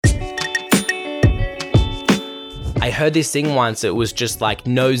I heard this thing once, it was just like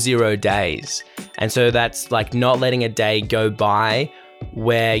no 0 days. And so that's like not letting a day go by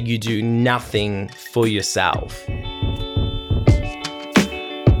where you do nothing for yourself.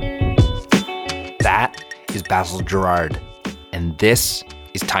 That is Basil Gerard, and this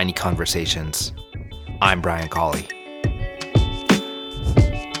is Tiny Conversations. I'm Brian Colley.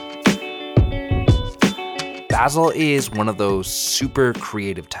 Basil is one of those super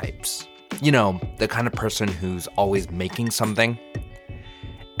creative types. You know, the kind of person who's always making something.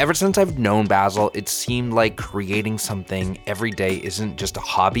 Ever since I've known Basil, it seemed like creating something every day isn't just a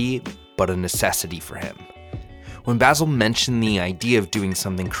hobby, but a necessity for him. When Basil mentioned the idea of doing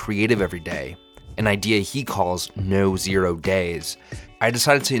something creative every day, an idea he calls no 0 days, I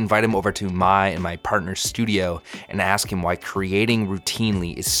decided to invite him over to my and my partner's studio and ask him why creating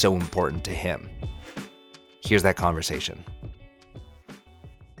routinely is so important to him. Here's that conversation.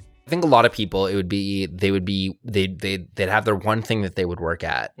 I think a lot of people, they'd have their one thing that they would work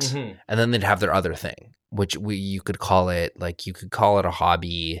at, and then they'd have their other thing, which you could call it a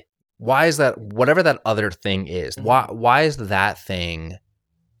hobby. Why is that? Whatever that other thing is, why is that thing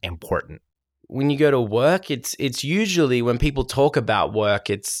important? When you go to work, it's usually, when people talk about work,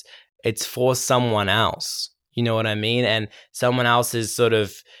 it's for someone else. You know what I mean? And someone else is sort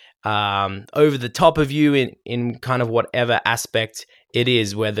of over the top of you in kind of whatever aspect it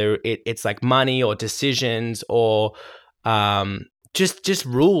is, whether it's like money or decisions or just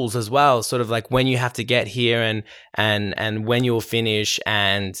rules as well, sort of like when you have to get here and when you'll finish,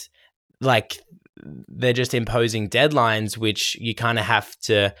 and like they're just imposing deadlines which you kind of have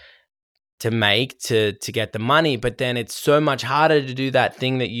to make to get the money. But then it's so much harder to do that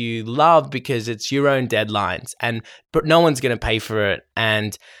thing that you love because it's your own deadlines, but no one's going to pay for it.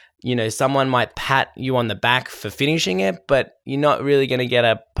 And you know, someone might pat you on the back for finishing it, but you're not really going to get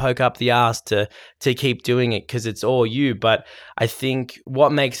a poke up the ass to keep doing it because it's all you. But I think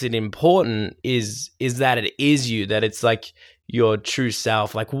what makes it important is that it is you, that it's like your true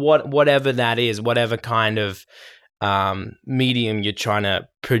self, like whatever that is, whatever kind of medium you're trying to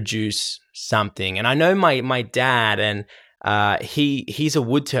produce something. And I know my dad, and he's a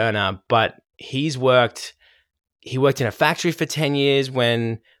wood turner, but he worked in a factory for 10 years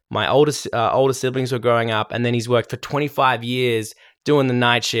when my older siblings were growing up, and then he's worked for 25 years doing the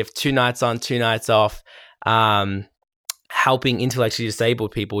night shift, 2 nights on, 2 nights off, helping intellectually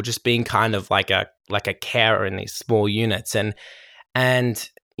disabled people, just being kind of like a carer in these small units. And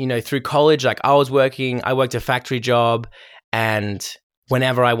you know, through college, like I worked a factory job, and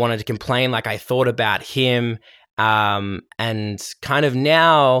whenever I wanted to complain, like I thought about him, and kind of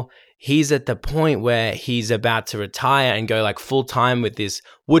now he's at the point where he's about to retire and go like full time with this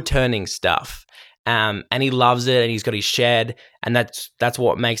wood turning stuff. And he loves it, and he's got his shed, and that's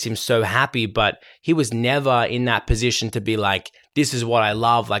what makes him so happy. But he was never in that position to be like, this is what I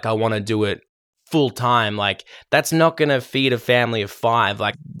love, like I want to do it full time. Like that's not going to feed a family of 5.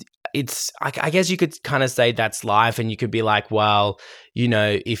 Like I guess you could kind of say that's life, and you could be like, well, you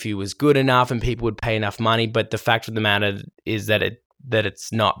know, if he was good enough and people would pay enough money. But the fact of the matter is that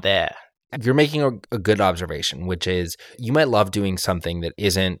it's not there. You're making a good observation, which is you might love doing something that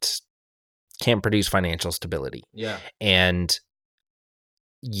can't produce financial stability. Yeah. And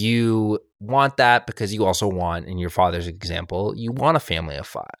you want that because you also want, in your father's example, you want a family of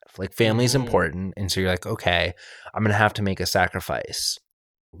 5. Like family is important. And so you're like, okay, I'm going to have to make a sacrifice.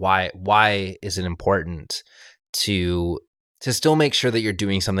 Why is it important to still make sure that you're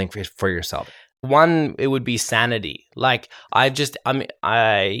doing something for yourself? One, it would be sanity. Like I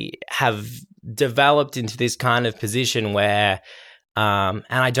have developed into this kind of position where, and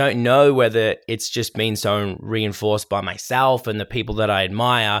I don't know whether it's just been so reinforced by myself and the people that I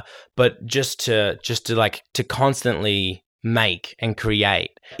admire, but just to constantly make and create.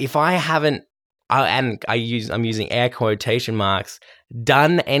 If I haven't, I'm using air quotation marks,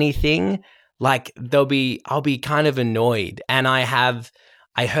 done anything, like I'll be kind of annoyed. And I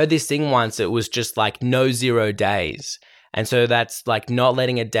heard this thing once, it was just like no 0 days. And so that's like not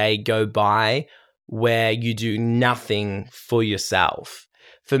letting a day go by where you do nothing for yourself.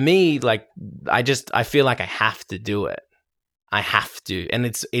 For me, like I feel like I have to do it. I have to. And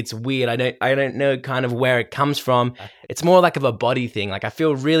it's weird. I don't know kind of where it comes from. It's more like of a body thing. Like I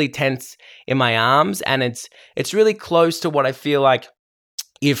feel really tense in my arms, and it's really close to what I feel like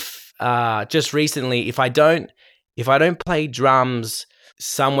if just recently, if I don't play drums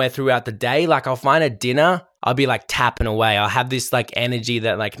somewhere throughout the day, like I'll find a dinner, I'll be like tapping away. I'll have this like energy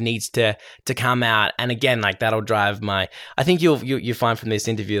that like needs to come out. And again, like that'll drive I think you'll find from this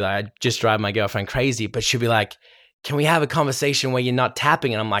interview that I just drive my girlfriend crazy, but she'll be like, can we have a conversation where you're not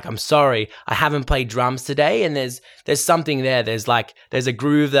tapping? And I'm like, I'm sorry, I haven't played drums today. And there's something there. There's a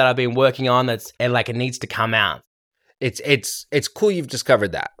groove that I've been working on it needs to come out. It's cool you've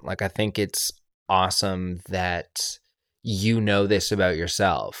discovered that. Like, I think it's awesome that you know this about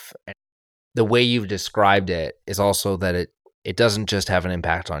yourself. And the way you've described it is also that it doesn't just have an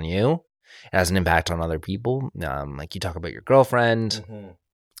impact on you. It has an impact on other people. Like, you talk about your girlfriend. Mm-hmm.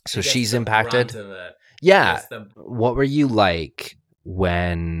 So she's impacted. Yeah. What were you like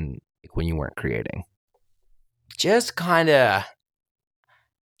when you weren't creating? Just a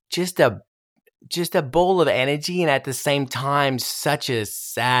ball of energy, and at the same time, such a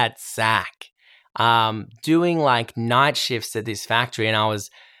sad sack. Doing like night shifts at this factory, and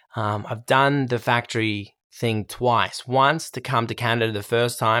I've done the factory thing twice. Once to come to Canada the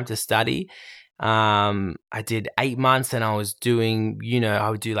first time to study. I did 8 months, and I was doing, I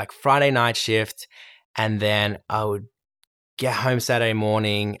would do like Friday night shift, and then I would get home Saturday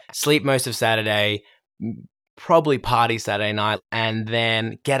morning, sleep most of Saturday, probably party Saturday night, and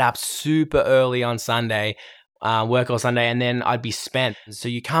then get up super early on Sunday, work all Sunday, and then I'd be spent. So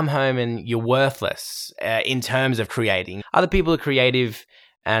you come home and you're worthless in terms of creating. Other people are creative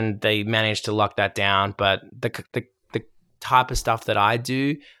and they manage to lock that down, but the type of stuff that I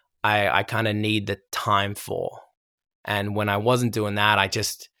do, I kind of need the time for. And when I wasn't doing that, I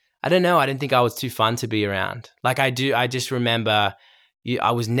don't know, I didn't think I was too fun to be around. Like I just remember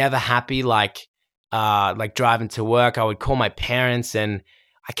I was never happy, like driving to work. I would call my parents and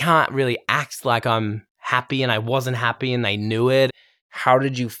I can't really act like I'm happy, and I wasn't happy and they knew it. How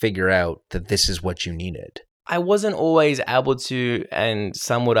did you figure out that this is what you needed? I wasn't always able to, and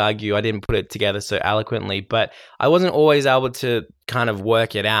some would argue I didn't put it together so eloquently, but I wasn't always able to kind of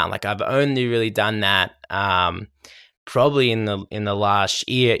work it out. Like I've only really done that probably in the last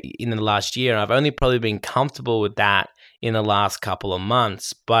year. And I've only probably been comfortable with that in the last couple of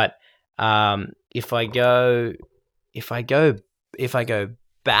months. But if I go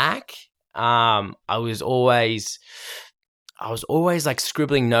back, I was always like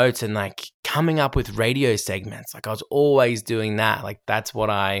scribbling notes and like coming up with radio segments. Like I was always doing that. Like that's what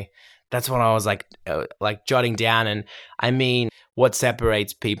I was like jotting down. And I mean, what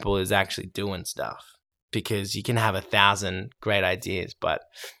separates people is actually doing stuff, because you can have 1,000 great ideas, but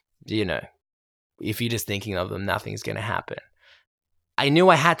if you're just thinking of them, nothing's going to happen. I knew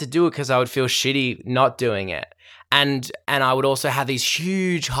I had to do it because I would feel shitty not doing it. And I would also have these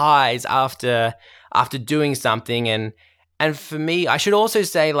huge highs after doing something. And for me, I should also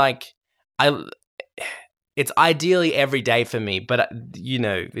say, like, it's ideally every day for me, but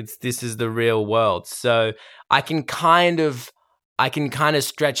this is the real world. So I can kind of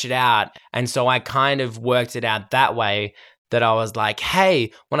stretch it out. And so I kind of worked it out that way, that I was like,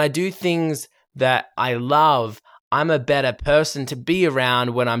 hey, when I do things that I love, I'm a better person to be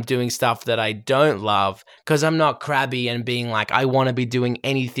around when I'm doing stuff that I don't love, because I'm not crabby and being like, I want to be doing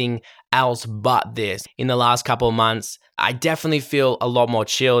anything else but this. In the last couple of months, I definitely feel a lot more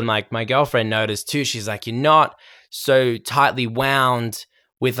chill. And like my girlfriend noticed too. She's like, you're not so tightly wound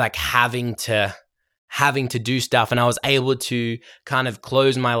with like having to do stuff. And I was able to kind of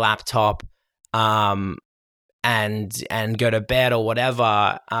close my laptop and go to bed or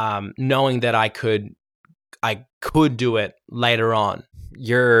whatever, knowing that I could do it later on.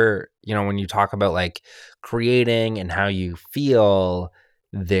 When you talk about like creating and how you feel,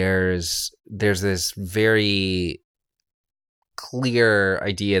 there's this very clear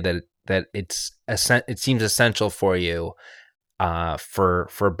idea that it seems essential for you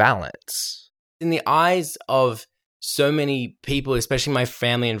for balance. In the eyes of so many people, especially my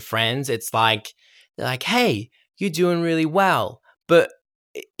family and friends, it's like they're like, hey, you're doing really well. But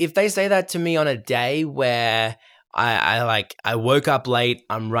if they say that to me on a day where I woke up late,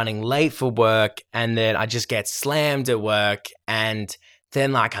 I'm running late for work, and then I just get slammed at work, and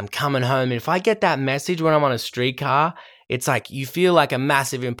then like I'm coming home, and if I get that message when I'm on a streetcar, it's like you feel like a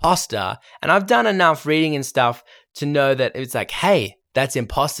massive imposter. And I've done enough reading and stuff to know that it's like, hey, that's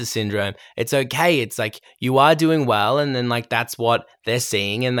imposter syndrome. It's okay. It's like you are doing well, and then like that's what they're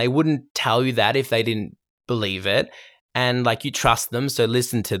seeing, and they wouldn't tell you that if they didn't believe it. And like you trust them, so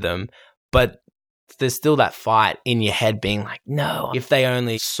listen to them. But there's still that fight in your head being like, no, if they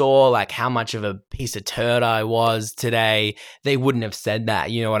only saw like how much of a piece of turd I was today, they wouldn't have said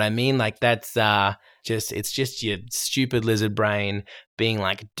that. You know what I mean? Like that's it's just your stupid lizard brain being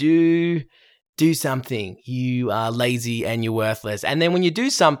like, do something. You are lazy and you're worthless. And then when you do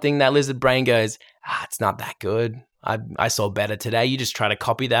something, that lizard brain goes, it's not that good. I saw better today. You just try to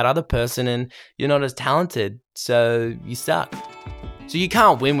copy that other person and you're not as talented. So you suck. So you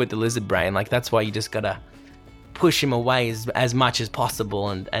can't win with the lizard brain. Like that's why you just gotta push him away as much as possible,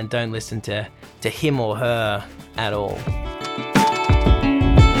 and don't listen to him or her at all.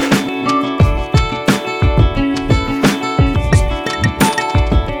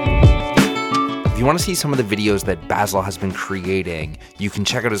 If you want to see some of the videos that Basil has been creating, you can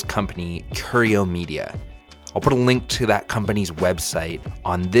check out his company, Curio Media. I'll put a link to that company's website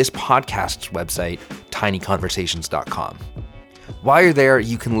on this podcast's website, tinyconversations.com. While you're there,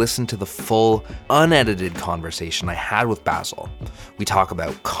 you can listen to the full, unedited conversation I had with Basil. We talk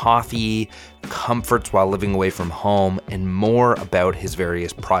about coffee, comforts while living away from home, and more about his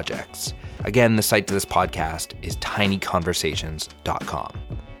various projects. Again, the site to this podcast is tinyconversations.com.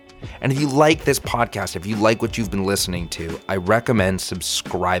 And if you like this podcast, if you like what you've been listening to, I recommend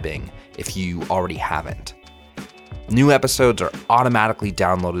subscribing if you already haven't. New episodes are automatically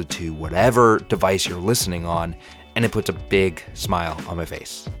downloaded to whatever device you're listening on, and it puts a big smile on my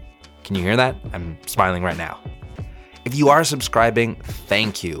face. Can you hear that? I'm smiling right now. If you are subscribing,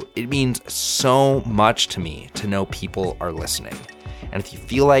 thank you. It means so much to me to know people are listening. And if you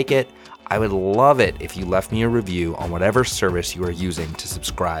feel like it, I would love it if you left me a review on whatever service you are using to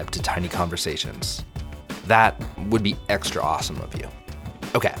subscribe to Tiny Conversations. That would be extra awesome of you.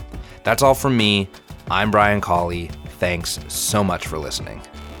 Okay, that's all from me. I'm Brian Colley. Thanks so much for listening.